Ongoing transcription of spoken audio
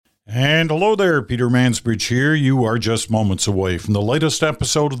And hello there, Peter Mansbridge here. You are just moments away from the latest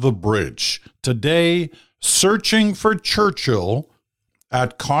episode of The Bridge. Today, searching for Churchill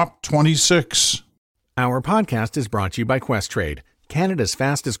at COP26. Our podcast is brought to you by Questrade, Canada's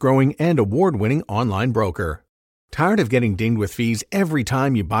fastest growing and award-winning online broker. Tired of getting dinged with fees every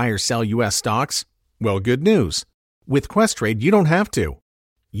time you buy or sell U.S. stocks? Well, good news. With Questrade, you don't have to.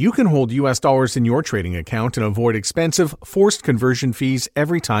 You can hold U.S. dollars in your trading account and avoid expensive, forced conversion fees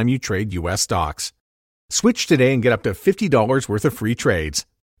every time you trade U.S. stocks. Switch today and get up to $50 worth of free trades.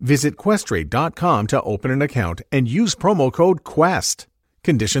 Visit Questrade.com to open an account and use promo code QUEST.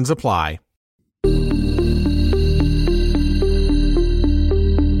 Conditions apply.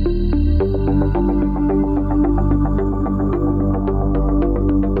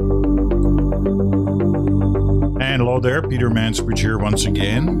 And hello there, Peter Mansbridge here once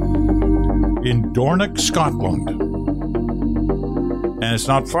again in Dornoch, Scotland. And it's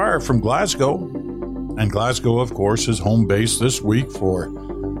not far from Glasgow. And Glasgow, of course, is home base this week for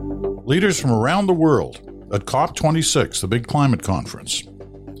leaders from around the world at COP26, the big climate conference.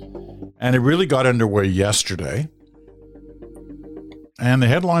 And it really got underway yesterday. And the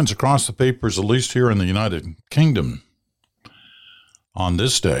headlines across the papers, at least here in the United Kingdom, on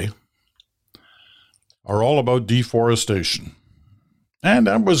this day, are all about deforestation. And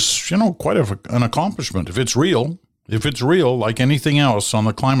that was, quite an accomplishment. If it's real, like anything else on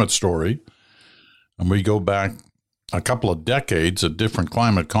the climate story, and we go back a couple of decades at different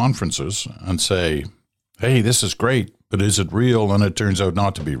climate conferences and say, hey, this is great, but is it real? And it turns out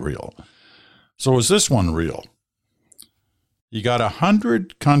not to be real. So is this one real? You got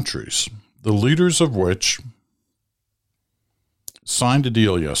 100 countries, the leaders of which signed a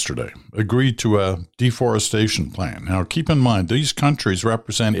deal yesterday, agreed to a deforestation plan. Now, keep in mind, these countries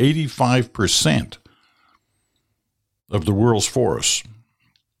represent 85% of the world's forests.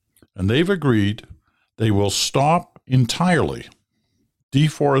 And they've agreed they will stop entirely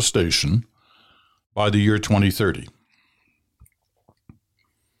deforestation by the year 2030.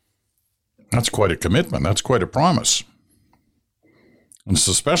 That's quite a commitment. That's quite a promise. And it's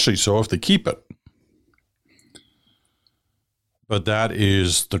especially so if they keep it. But that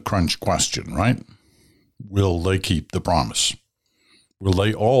is the crunch question, right? Will they keep the promise? Will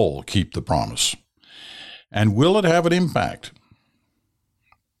they all keep the promise? And will it have an impact?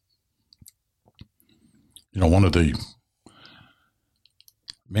 One of the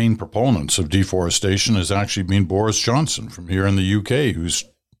main proponents of deforestation has actually been Boris Johnson from here in the UK, who's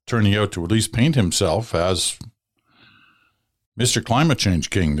turning out to at least paint himself as Mr. Climate Change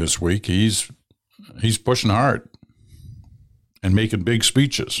King this week. He's pushing hard and making big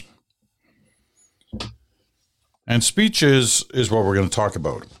speeches. And speeches is what we're going to talk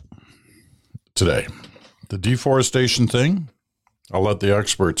about today. The deforestation thing, I'll let the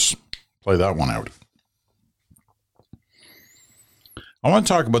experts play that one out. I want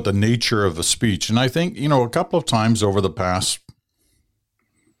to talk about the nature of a speech. And I think, a couple of times over the past,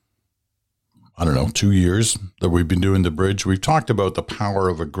 2 years that we've been doing The Bridge, we've talked about the power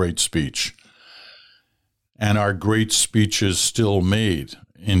of a great speech. And are great speeches still made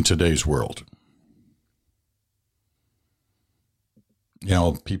in today's world?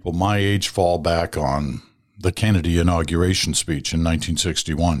 People my age fall back on the Kennedy inauguration speech in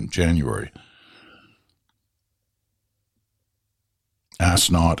 1961, January.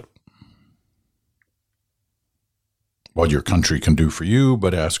 Ask not what your country can do for you,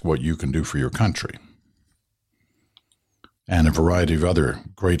 but ask what you can do for your country. And a variety of other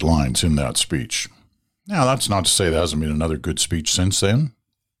great lines in that speech. Now, that's not to say there hasn't been another good speech since then.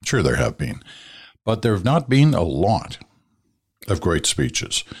 Sure, there have been. But there have not been a lot of great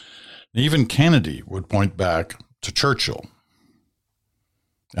speeches. Even Kennedy would point back to Churchill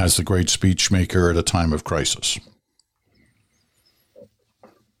as the great speech maker at a time of crisis.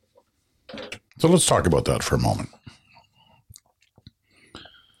 So let's talk about that for a moment.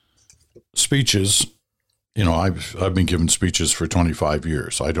 Speeches, I've been giving speeches for 25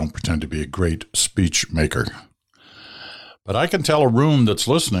 years. I don't pretend to be a great speech maker. But I can tell a room that's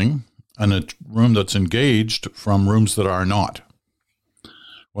listening and a room that's engaged from rooms that are not.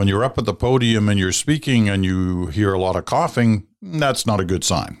 When you're up at the podium and you're speaking and you hear a lot of coughing, that's not a good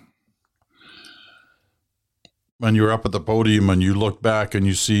sign. When you're up at the podium and you look back and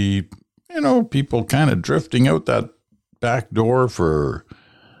you see, people kind of drifting out that back door for,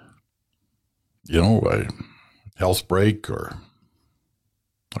 a health break or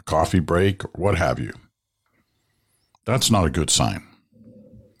a coffee break or what have you. That's not a good sign.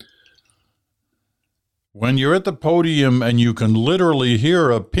 When you're at the podium and you can literally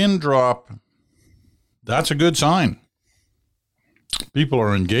hear a pin drop, that's a good sign. People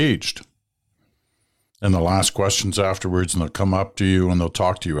are engaged. And they'll ask questions afterwards, and they'll come up to you, and they'll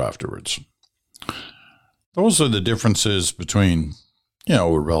talk to you afterwards. Those are the differences between,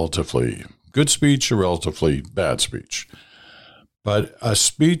 a relatively good speech, a relatively bad speech. But a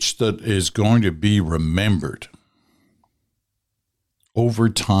speech that is going to be remembered over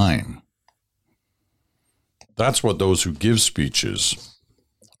time, that's what those who give speeches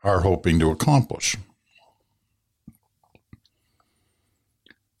are hoping to accomplish.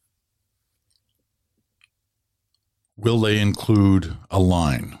 Will they include a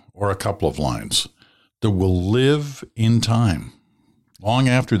line or a couple of lines that will live in time, long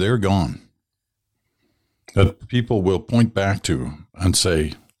after they're gone, that people will point back to and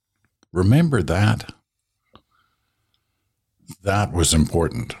say, remember that? That was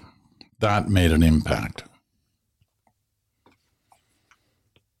important. That made an impact.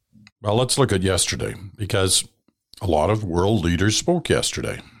 Well, let's look at yesterday, because a lot of world leaders spoke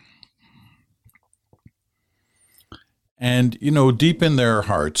yesterday. And, deep in their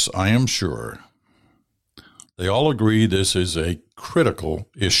hearts, I am sure, they all agree this is a critical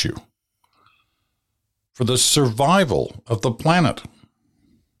issue for the survival of the planet.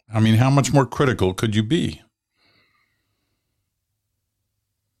 I mean, how much more critical could you be?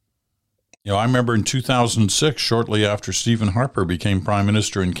 I remember in 2006, shortly after Stephen Harper became Prime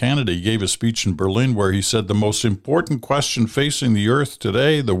Minister in Canada, he gave a speech in Berlin where he said the most important question facing the earth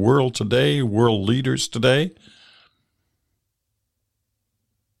today, the world today, world leaders today,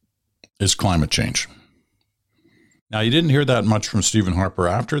 is climate change. Now, you didn't hear that much from Stephen Harper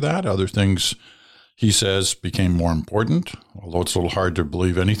after that. Other things, he says, became more important, although it's a little hard to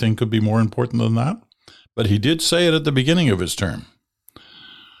believe anything could be more important than that. But he did say it at the beginning of his term.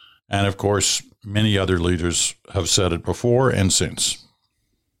 And, of course, many other leaders have said it before and since.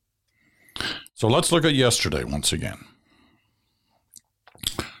 So let's look at yesterday once again.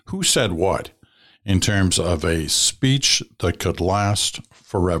 Who said what in terms of a speech that could last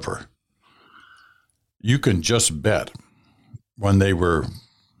forever? You can just bet when they were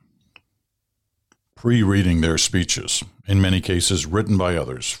pre-reading their speeches, in many cases written by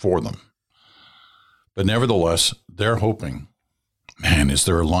others for them. But nevertheless, they're hoping, man, is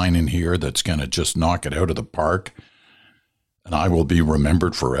there a line in here that's going to just knock it out of the park and I will be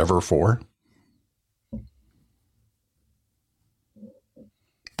remembered forever for?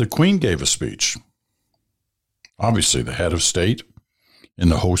 The Queen gave a speech. Obviously, the head of state in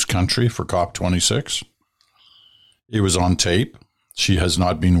the host country for COP26. It was on tape. She has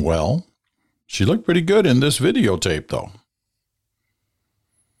not been well. She looked pretty good in this videotape, though.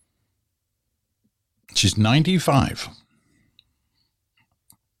 She's 95.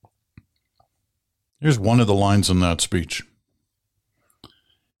 Here's one of the lines in that speech.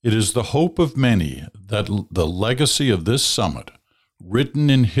 It is the hope of many that the legacy of this summit, written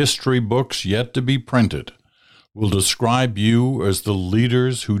in history books yet to be printed, will describe you as the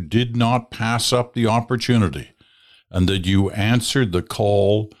leaders who did not pass up the opportunity and that you answered the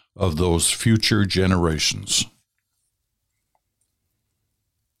call of those future generations.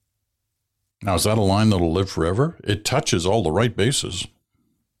 Now, is that a line that'll live forever? It touches all the right bases.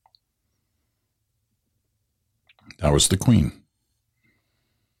 That was the Queen.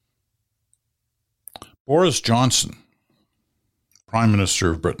 Boris Johnson, Prime Minister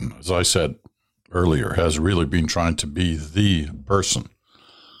of Britain, as I said earlier, has really been trying to be the person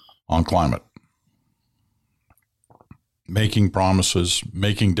on climate. Making promises,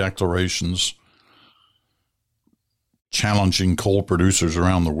 making declarations, challenging coal producers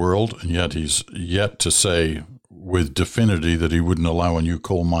around the world, and yet he's yet to say with definity that he wouldn't allow a new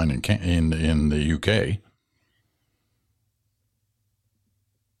coal mine in the UK.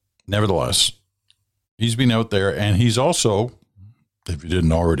 Nevertheless, he's been out there, and he's also, if you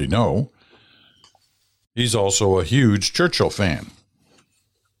didn't already know, he's also a huge Churchill fan,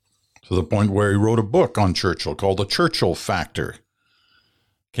 to the point where he wrote a book on Churchill called The Churchill Factor.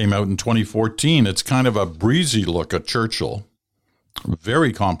 Came out in 2014. It's kind of a breezy look at Churchill,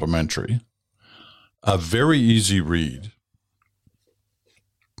 very complimentary, a very easy read,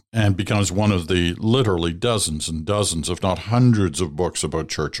 and becomes one of the literally dozens and dozens, if not hundreds, of books about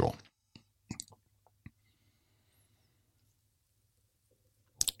Churchill.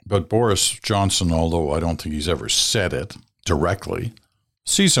 But Boris Johnson, although I don't think he's ever said it directly,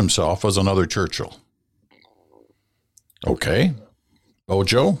 sees himself as another Churchill. Okay.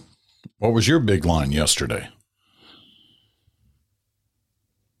 Bojo, what was your big line yesterday?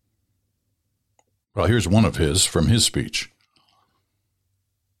 Well, here's one of his from his speech.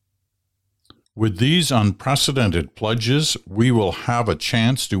 With these unprecedented pledges, we will have a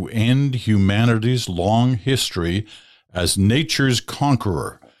chance to end humanity's long history as nature's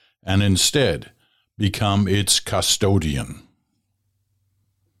conqueror and instead become its custodian.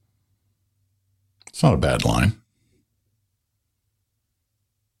 It's not a bad line.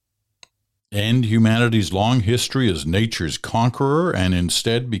 End humanity's long history as nature's conqueror and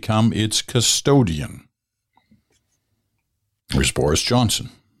instead become its custodian. Here's Boris Johnson.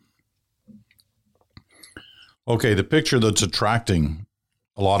 Okay, the picture that's attracting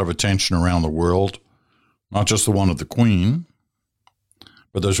a lot of attention around the world, not just the one of the Queen,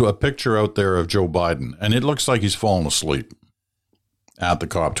 but there's a picture out there of Joe Biden, and it looks like he's fallen asleep at the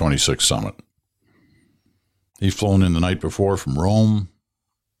COP26 summit. He's flown in the night before from Rome.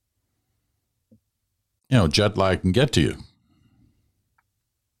 You know, jet lag can get to you.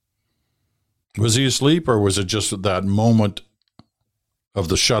 Was he asleep, or was it just that moment of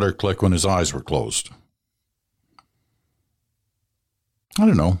the shutter click when his eyes were closed? I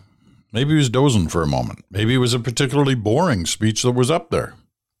don't know. Maybe he was dozing for a moment. Maybe it was a particularly boring speech that was up there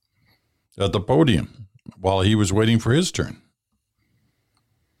at the podium while he was waiting for his turn.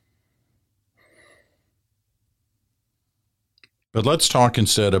 But let's talk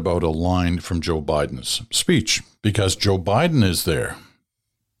instead about a line from Joe Biden's speech, because Joe Biden is there.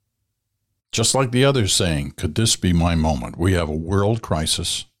 Just like the others saying, could this be my moment? We have a world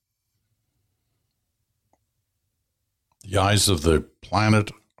crisis. The eyes of the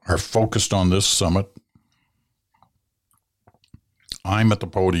planet are focused on this summit. I'm at the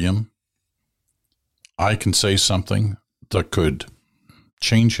podium. I can say something that could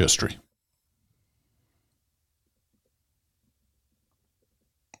change history.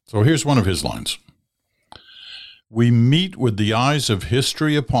 So here's one of his lines. We meet with the eyes of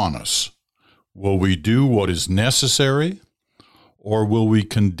history upon us. Will we do what is necessary, or will we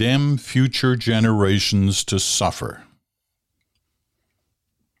condemn future generations to suffer?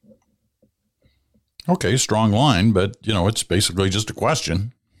 Okay, strong line, but, it's basically just a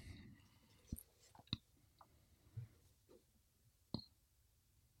question.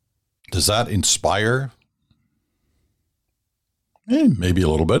 Does that inspire? Maybe a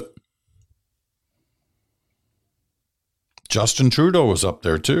little bit. Justin Trudeau was up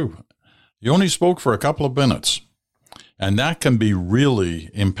there too. He only spoke for a couple of minutes, and that can be really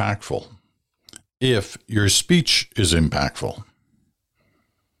impactful if your speech is impactful.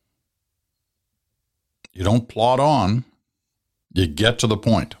 You don't plod on, you get to the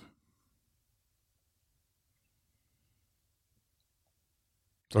point.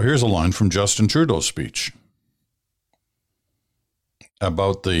 So here's a line from Justin Trudeau's speech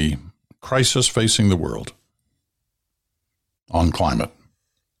about the crisis facing the world on climate.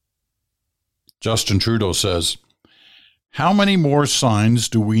 Justin Trudeau says, "How many more signs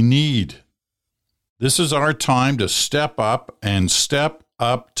do we need? This is our time to step up and step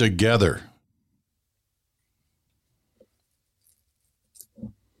up together."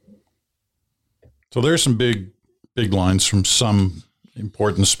 So there's some big lines from some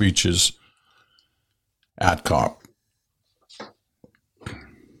important speeches at COP.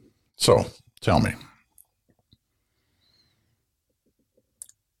 So tell me,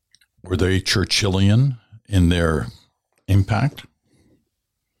 were they Churchillian in their impact?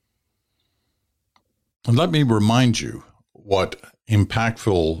 And let me remind you what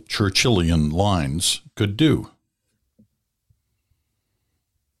impactful Churchillian lines could do.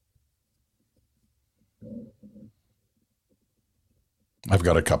 I've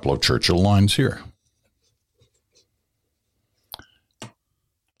got a couple of Churchill lines here.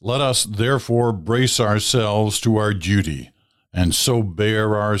 Let us therefore brace ourselves to our duty, and so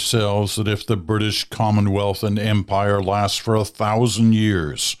bear ourselves that if the British Commonwealth and Empire lasts for 1,000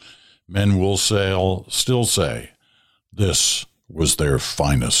 years, men will still say, this was their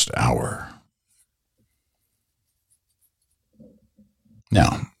finest hour.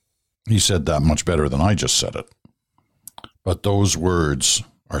 Now, he said that much better than I just said it. But those words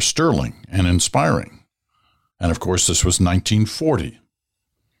are sterling and inspiring. And of course, this was 1940,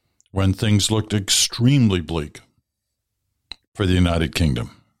 when things looked extremely bleak for the United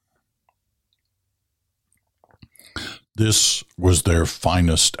Kingdom. This was their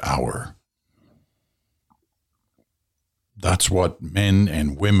finest hour. That's what men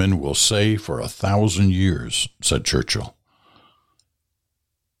and women will say for 1,000 years, said Churchill,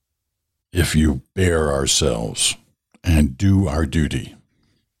 if you bear ourselves and do our duty.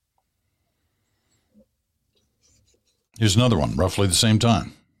 Here's another one, roughly the same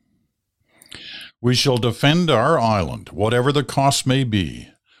time. We shall defend our island, whatever the cost may be.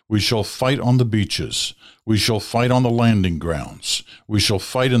 We shall fight on the beaches. We shall fight on the landing grounds. We shall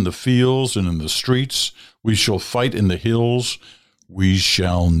fight in the fields and in the streets. We shall fight in the hills. We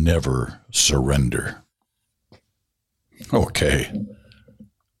shall never surrender. Okay.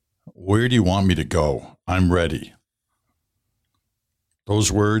 Where do you want me to go? I'm ready.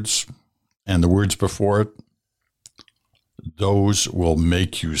 Those words and the words before it, those will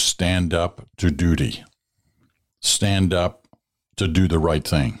make you stand up to duty. Stand up to do the right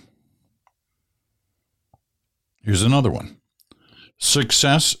thing. Here's another one.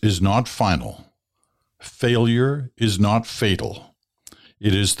 Success is not final. Failure is not fatal.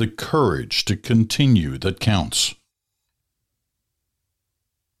 It is the courage to continue that counts.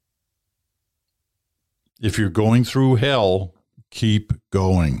 If you're going through hell, keep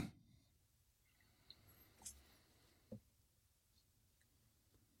going.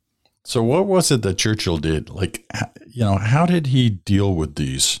 So what was it that Churchill did? How did he deal with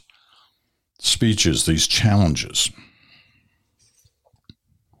these speeches, these challenges?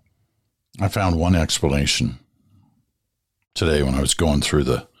 I found one explanation today when I was going through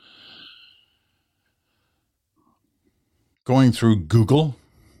Google.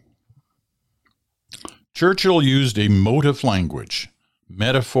 Churchill used emotive language,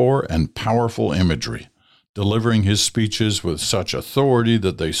 metaphor, and powerful imagery, delivering his speeches with such authority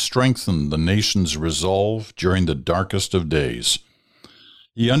that they strengthened the nation's resolve during the darkest of days.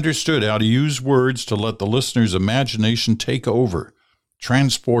 He understood how to use words to let the listener's imagination take over,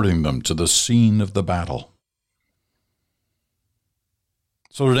 transporting them to the scene of the battle.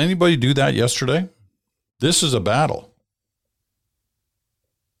 So did anybody do that yesterday? This is a battle.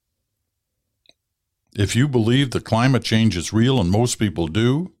 If you believe that climate change is real, and most people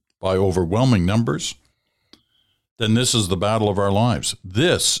do, by overwhelming numbers, then this is the battle of our lives.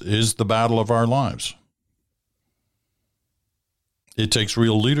 This is the battle of our lives. It takes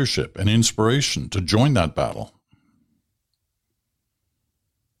real leadership and inspiration to join that battle.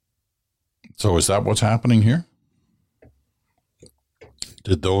 So is that what's happening here?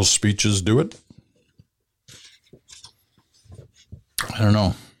 Did those speeches do it? I don't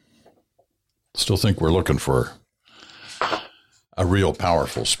know. Still think we're looking for a real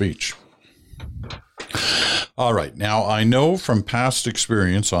powerful speech. All right. Now, I know from past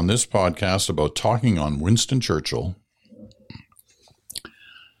experience on this podcast about talking on Winston Churchill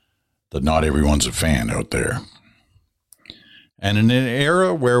that not everyone's a fan out there. And in an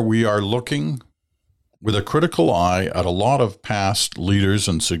era where we are looking with a critical eye at a lot of past leaders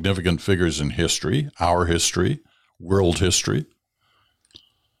and significant figures in history, our history, world history,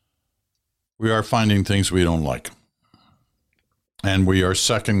 we are finding things we don't like. And we are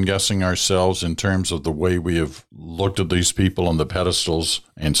second-guessing ourselves in terms of the way we have looked at these people on the pedestals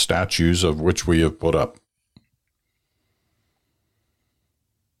and statues of which we have put up.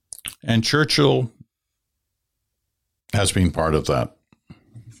 And Churchill has been part of that.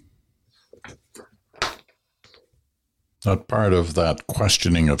 Not part of that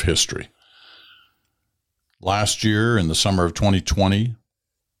questioning of history. Last year, in the summer of 2020,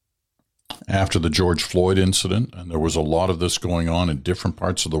 after the George Floyd incident, and there was a lot of this going on in different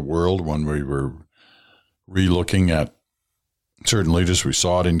parts of the world when we were re-looking at certain leaders. We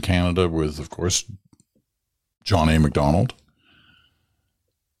saw it in Canada with, of course, John A. Macdonald.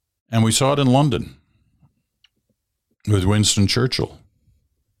 And we saw it in London with Winston Churchill.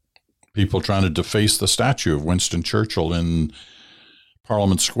 People trying to deface the statue of Winston Churchill in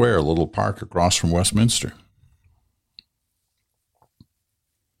Parliament Square, a little park across from Westminster.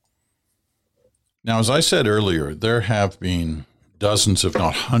 Now, as I said earlier, there have been dozens, if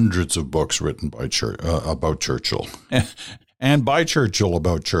not hundreds, of books written by about Churchill and by Churchill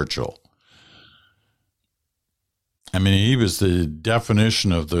about Churchill. I mean, he was the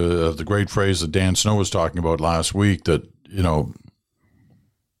definition of the great phrase that Dan Snow was talking about last week, that,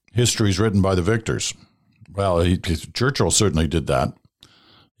 history is written by the victors. Well, Churchill certainly did that.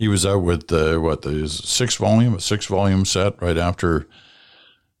 He was out with a six volume set right after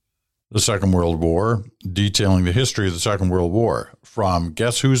the Second World War, detailing the history of the Second World War from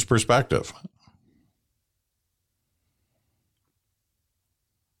guess whose perspective.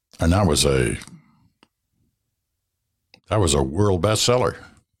 And that was a world bestseller.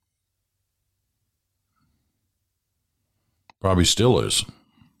 Probably still is.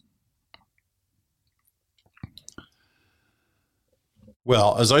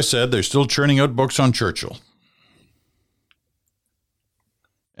 Well, as I said, they're still churning out books on Churchill.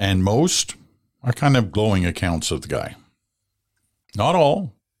 And most are kind of glowing accounts of the guy. Not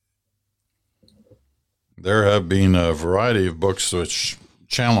all. There have been a variety of books which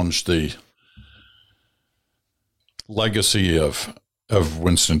challenge the legacy of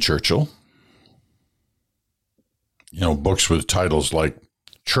Winston Churchill. Books with titles like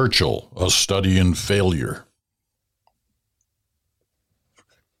Churchill, A Study in Failure.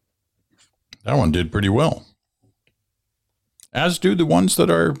 That one did pretty well. as do the ones that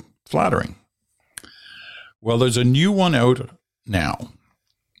are flattering. Well, there's a new one out now,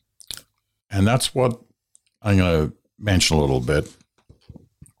 and that's what I'm going to mention a little bit.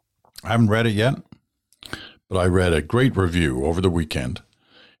 I haven't read it yet, but I read a great review over the weekend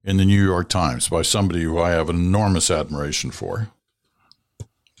in the New York Times by somebody who I have enormous admiration for.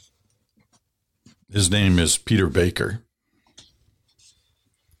 His name is Peter Baker,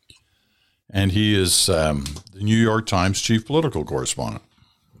 and he is the New York Times chief political correspondent.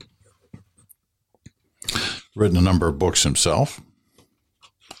 Written a number of books himself,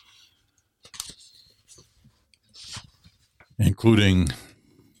 including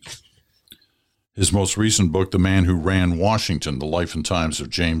his most recent book, The Man Who Ran Washington, The Life and Times of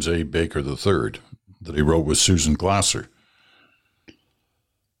James A. Baker III, that he wrote with Susan Glasser.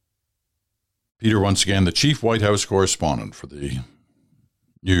 Peter, once again, the chief White House correspondent for the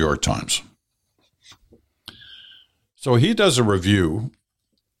New York Times. So he does a review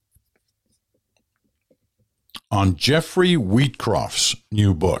on Jeffrey Wheatcroft's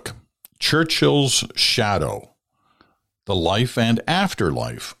new book, Churchill's Shadow, The Life and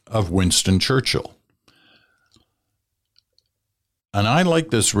Afterlife of Winston Churchill. And I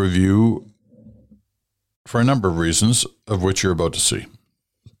like this review for a number of reasons, of which you're about to see.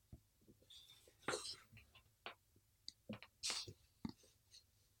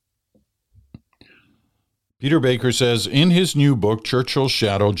 Peter Baker says, in his new book, Churchill's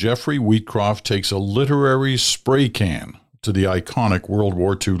Shadow, Jeffrey Wheatcroft takes a literary spray can to the iconic World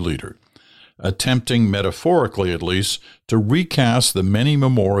War II leader, attempting, metaphorically at least, to recast the many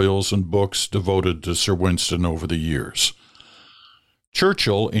memorials and books devoted to Sir Winston over the years.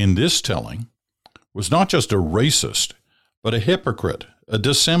 Churchill, in this telling, was not just a racist, but a hypocrite, a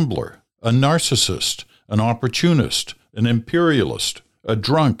dissembler, a narcissist, an opportunist, an imperialist, a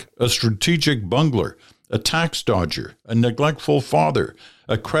drunk, a strategic bungler, a tax dodger, a neglectful father,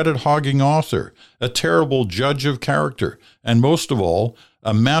 a credit-hogging author, a terrible judge of character, and most of all,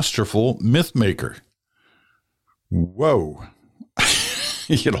 a masterful myth-maker. Whoa.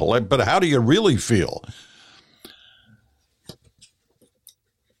 But how do you really feel?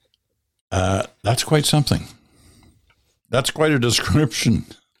 That's quite something. That's quite a description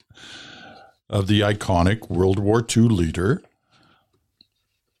of the iconic World War II leader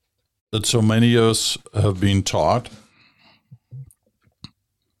that so many of us have been taught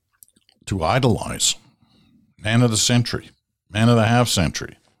to idolize. Man of the century, man of the half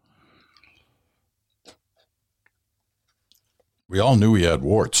century. We all knew he had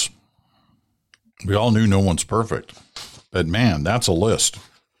warts. We all knew no one's perfect. But man, that's a list.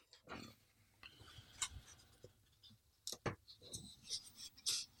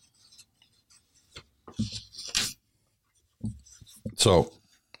 So,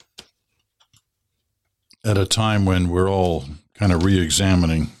 at a time when we're all kind of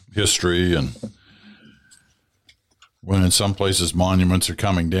re-examining history and when in some places monuments are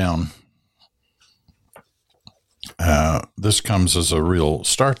coming down, this comes as a real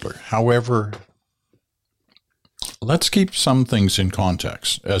startler. However, let's keep some things in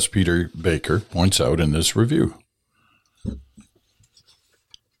context, as Peter Baker points out in this review.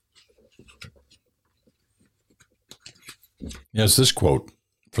 He has this quote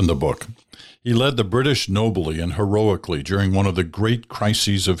from the book. He led the British nobly and heroically during one of the great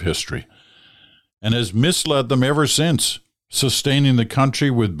crises of history, and has misled them ever since, sustaining the country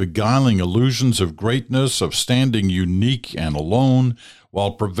with beguiling illusions of greatness, of standing unique and alone,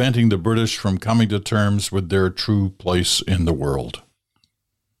 while preventing the British from coming to terms with their true place in the world.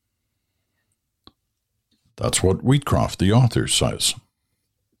 That's what Wheatcroft, the author, says.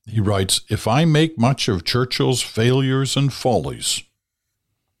 He writes, if I make much of Churchill's failures and follies,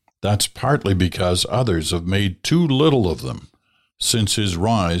 that's partly because others have made too little of them since his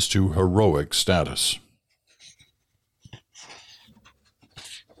rise to heroic status.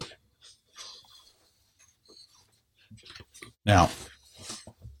 Now,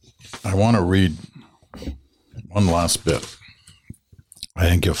 I want to read one last bit. I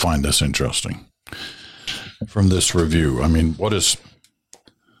think you'll find this interesting from this review. I mean, what does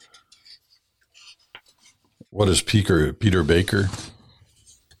Peter Baker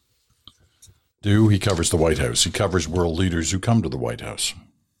do? He covers the White House. He covers world leaders who come to the White House.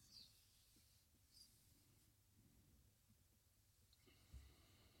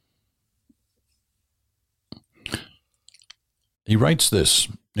 He writes this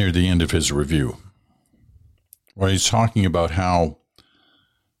near the end of his review, where he's talking about how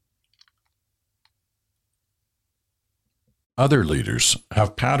other leaders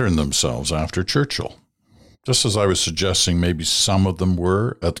have patterned themselves after Churchill. Just as I was suggesting maybe some of them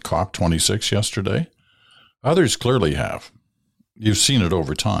were at COP26 yesterday, others clearly have. you've seen it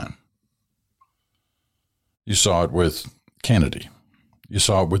over time. You saw it with Kennedy. You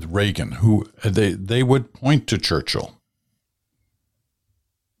saw it with Reagan, who they would point to Churchill,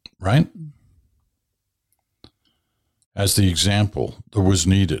 right? As the example that was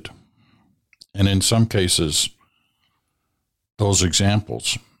needed. And in some cases, those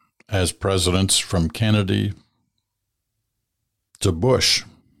examples, as presidents from Kennedy to Bush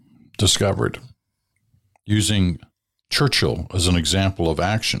discovered, using Churchill as an example of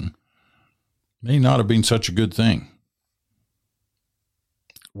action, may not have been such a good thing.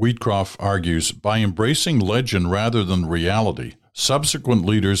 Wheatcroft argues, by embracing legend rather than reality, subsequent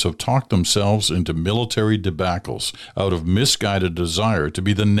leaders have talked themselves into military debacles out of misguided desire to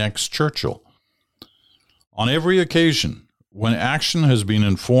be the next Churchill. On every occasion, when action has been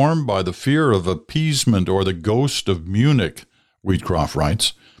informed by the fear of appeasement or the ghost of Munich, Wheatcroft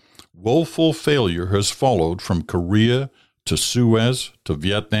writes, woeful failure has followed from Korea to Suez to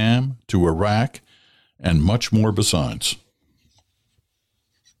Vietnam to Iraq and much more besides.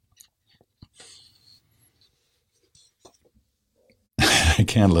 I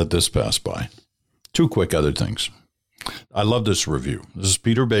can't let this pass by. Two quick other things. I love this review. This is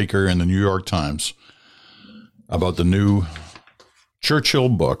Peter Baker in the New York Times about the new Churchill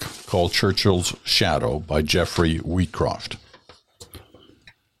book called Churchill's Shadow by Jeffrey Wheatcroft.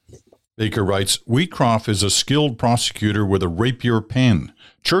 Baker writes, Wheatcroft is a skilled prosecutor with a rapier pen.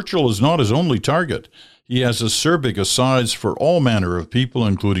 Churchill is not his only target. He has acerbic asides for all manner of people,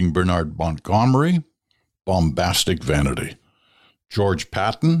 including Bernard Montgomery, bombastic vanity. George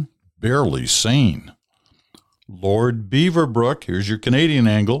Patton, barely sane. Lord Beaverbrook, here's your Canadian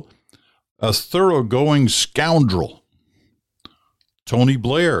angle, a thoroughgoing scoundrel. Tony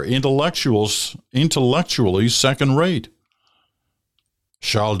Blair, intellectually second-rate.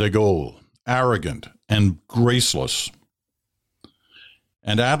 Charles de Gaulle, arrogant and graceless.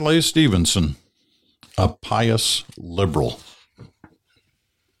 And Adlai Stevenson, a pious liberal.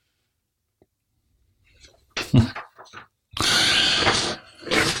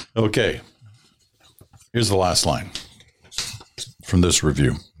 Okay, here's the last line from this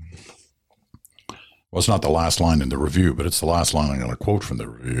review. Well, it's not the last line in the review, but it's the last line I'm going to quote from the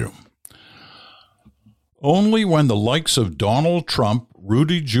review. Only when the likes of Donald Trump,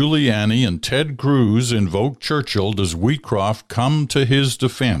 Rudy Giuliani, and Ted Cruz invoke Churchill does Wheatcroft come to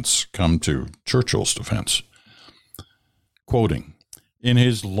Churchill's defense. Quoting, in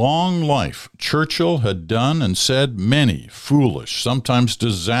his long life, Churchill had done and said many foolish, sometimes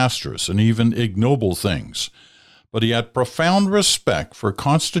disastrous, and even ignoble things, but he had profound respect for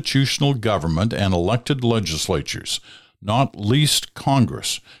constitutional government and elected legislatures, not least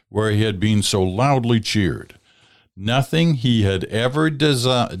Congress, where he had been so loudly cheered. Nothing he had ever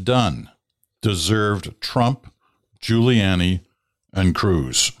done deserved Trump, Giuliani, and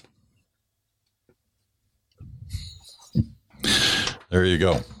Cruz. There you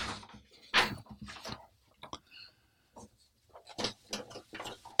go.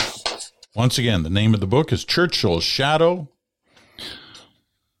 Once again, the name of the book is Churchill's Shadow.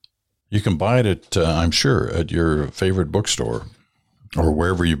 You can buy it at, I'm sure, at your favorite bookstore or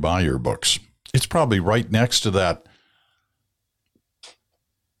wherever you buy your books. It's probably right next to that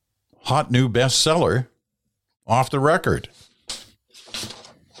hot new bestseller, Off the Record.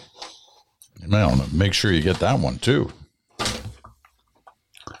 You may want to make sure you get that one too.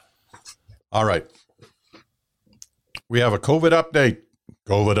 All right. We have a COVID update.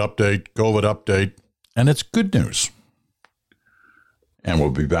 COVID update. And it's good news. And we'll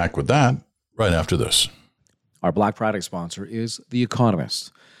be back with that right after this. Our Black Friday sponsor is The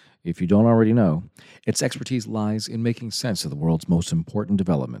Economist. If you don't already know, its expertise lies in making sense of the world's most important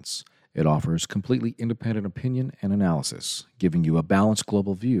developments. It offers completely independent opinion and analysis, giving you a balanced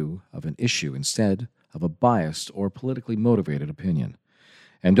global view of an issue instead of a biased or politically motivated opinion.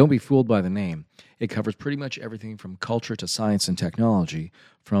 And don't be fooled by the name. It covers pretty much everything from culture to science and technology,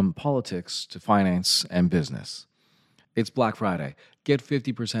 from politics to finance and business. It's Black Friday. Get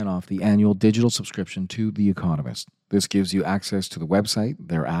 50% off the annual digital subscription to The Economist. This gives you access to the website,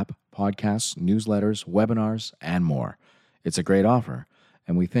 their app, podcasts, newsletters, webinars, and more. It's a great offer,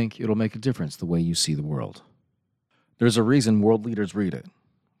 and we think it'll make a difference the way you see the world. There's a reason world leaders read it.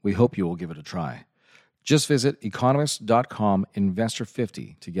 We hope you will give it a try. Just visit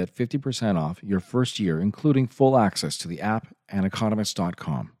economist.com/investor50 to get 50% off your first year, including full access to the app and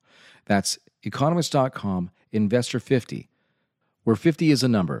economist.com. That's economist.com/investor50, where 50 is a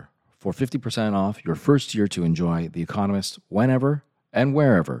number, for 50% off your first year to enjoy The Economist whenever and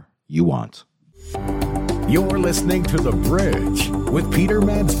wherever you want. You're listening to The Bridge with Peter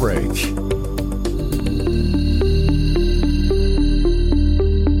Mansbridge.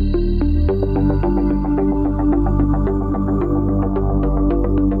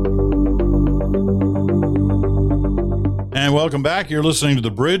 welcome back. You're listening to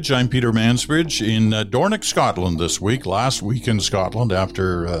The Bridge. I'm Peter Mansbridge in Dornoch, Scotland this week. Last week in Scotland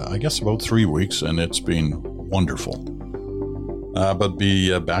after, I guess, about 3 weeks, and it's been wonderful. But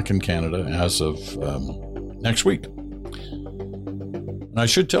be back in Canada as of next week. And I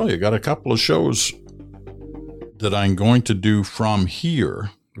should tell you, I got a couple of shows that I'm going to do from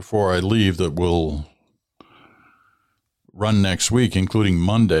here before I leave that will run next week, including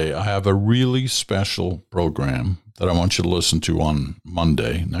Monday. I have a really special program that I want you to listen to on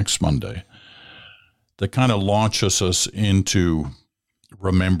Monday, next Monday, that kind of launches us into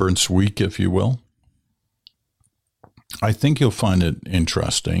Remembrance Week, if you will. I think you'll find it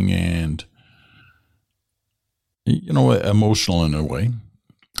interesting and, you know, emotional in a way,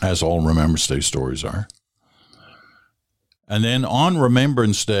 as all Remembrance Day stories are. And then on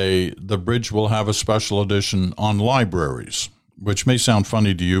Remembrance Day, the Bridge will have a special edition on libraries, which may sound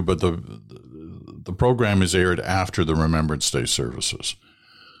funny to you, but the program is aired after the Remembrance Day services.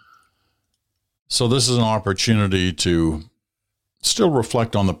 So this is an opportunity to still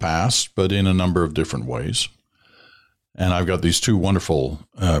reflect on the past, but in a number of different ways. And I've got these two wonderful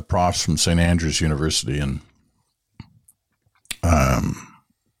profs from St. Andrews University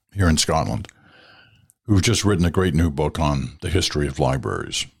here in Scotland, who've just written a great new book on the history of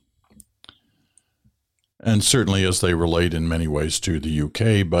libraries. And certainly as they relate in many ways to the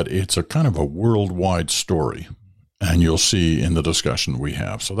UK, but it's a kind of a worldwide story. And you'll see in the discussion we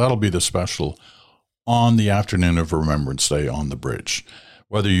have. So that'll be the special on the afternoon of Remembrance Day on the Bridge.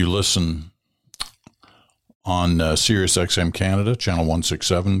 Whether you listen on Sirius XM Canada, Channel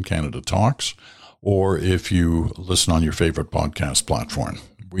 167, Canada Talks, or if you listen on your favorite podcast platform.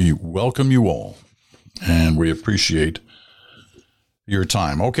 We welcome you all. And we appreciate your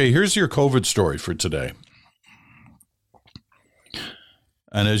time. Okay, here's your COVID story for today.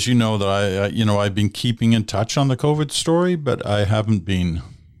 And as you know, that I've been keeping in touch on the COVID story, but I haven't been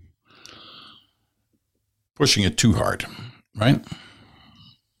pushing it too hard, right?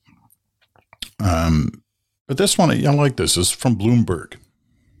 But this one, I like this. It's from Bloomberg,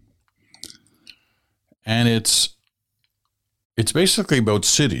 and it's basically about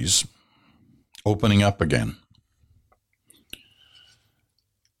cities opening up again.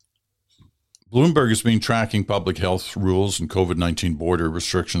 Bloomberg has been tracking public health rules and COVID-19 border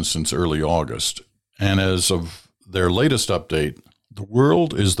restrictions since early August. And as of their latest update, the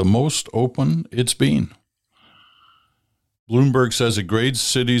world is the most open it's been. Bloomberg says it grades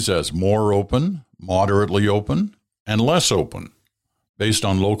cities as more open, moderately open, and less open, based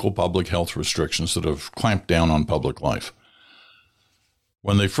on local public health restrictions that have clamped down on public life.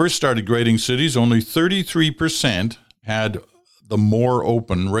 When they first started grading cities, only 33% had the more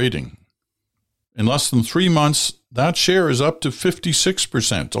open rating. In less than 3 months, that share is up to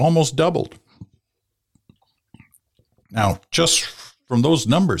 56%, almost doubled. Now, just from those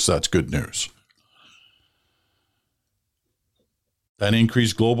numbers, that's good news. That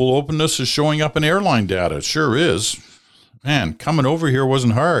increased global openness is showing up in airline data. It sure is. Man, coming over here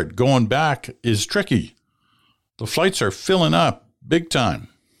wasn't hard. Going back is tricky. The flights are filling up big time.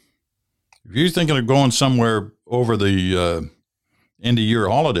 If you're thinking of going somewhere over the end-of-year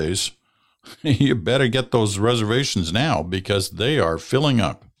holidays, you better get those reservations now because they are filling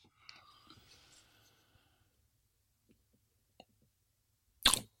up.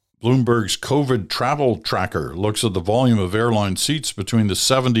 Bloomberg's COVID travel tracker looks at the volume of airline seats between the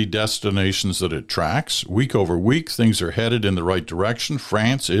 70 destinations that it tracks. Week over week, things are headed in the right direction.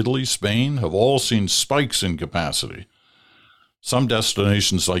 France, Italy, Spain have all seen spikes in capacity. Some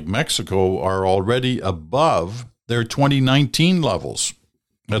destinations like Mexico are already above their 2019 levels.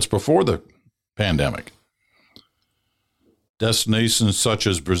 That's before the pandemic. Destinations such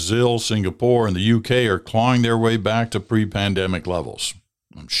as Brazil, Singapore, and the UK are clawing their way back to pre-pandemic levels.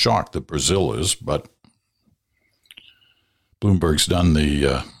 I'm shocked that Brazil is, but Bloomberg's done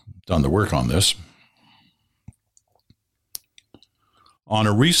the work on this. On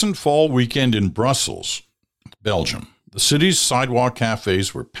a recent fall weekend in Brussels, Belgium, the city's sidewalk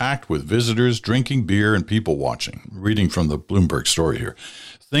cafes were packed with visitors drinking beer and people watching. Reading from the Bloomberg story here.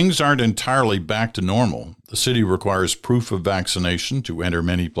 Things aren't entirely back to normal. The city requires proof of vaccination to enter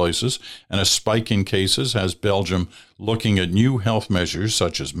many places, and a spike in cases has Belgium looking at new health measures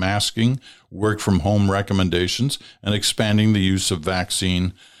such as masking, work-from-home recommendations, and expanding the use of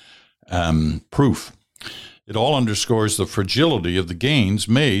vaccine proof. It all underscores the fragility of the gains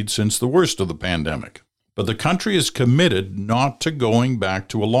made since the worst of the pandemic. But the country is committed not to going back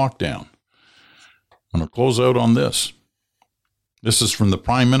to a lockdown. I'm going to close out on this. This is from the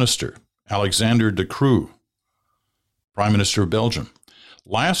Prime Minister, Alexander De Croo, Prime Minister of Belgium.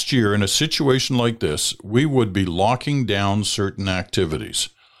 Last year, in a situation like this, we would be locking down certain activities.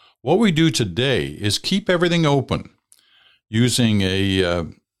 What we do today is keep everything open using a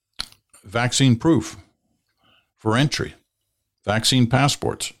vaccine proof for entry, vaccine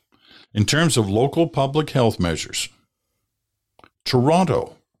passports. In terms of local public health measures,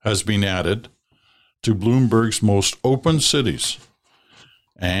 Toronto has been added to Bloomberg's most open cities,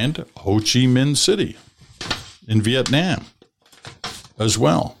 and Ho Chi Minh City in Vietnam as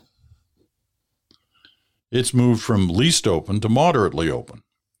well. It's moved from least open to moderately open.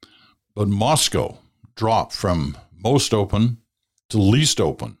 But Moscow dropped from most open to least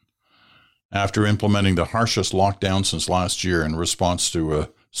open after implementing the harshest lockdown since last year in response to a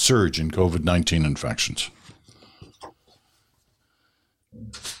surge in COVID-19 infections.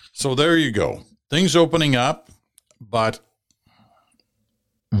 So there you go. Things opening up, but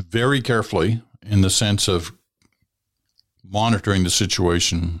very carefully in the sense of monitoring the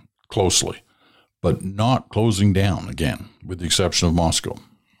situation closely, but not closing down again, with the exception of Moscow.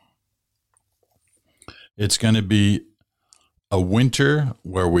 It's going to be a winter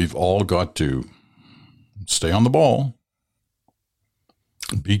where we've all got to stay on the ball,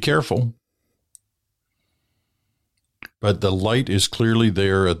 be careful, but the light is clearly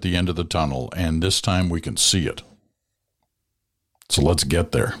there at the end of the tunnel, and this time we can see it. So let's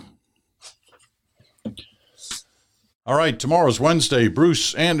get there. All right, tomorrow's Wednesday.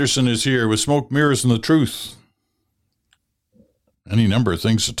 Bruce Anderson is here with Smoke, Mirrors, and the Truth. Any number of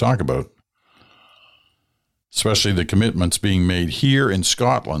things to talk about, especially the commitments being made here in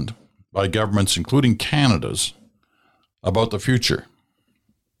Scotland by governments, including Canada's, about the future.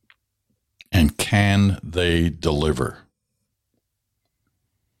 And can they deliver?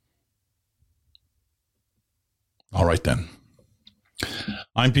 All right, then.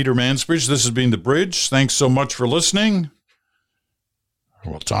 I'm Peter Mansbridge. This has been The Bridge. Thanks so much for listening.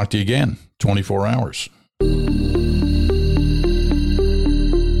 We'll talk to you again, 24 hours.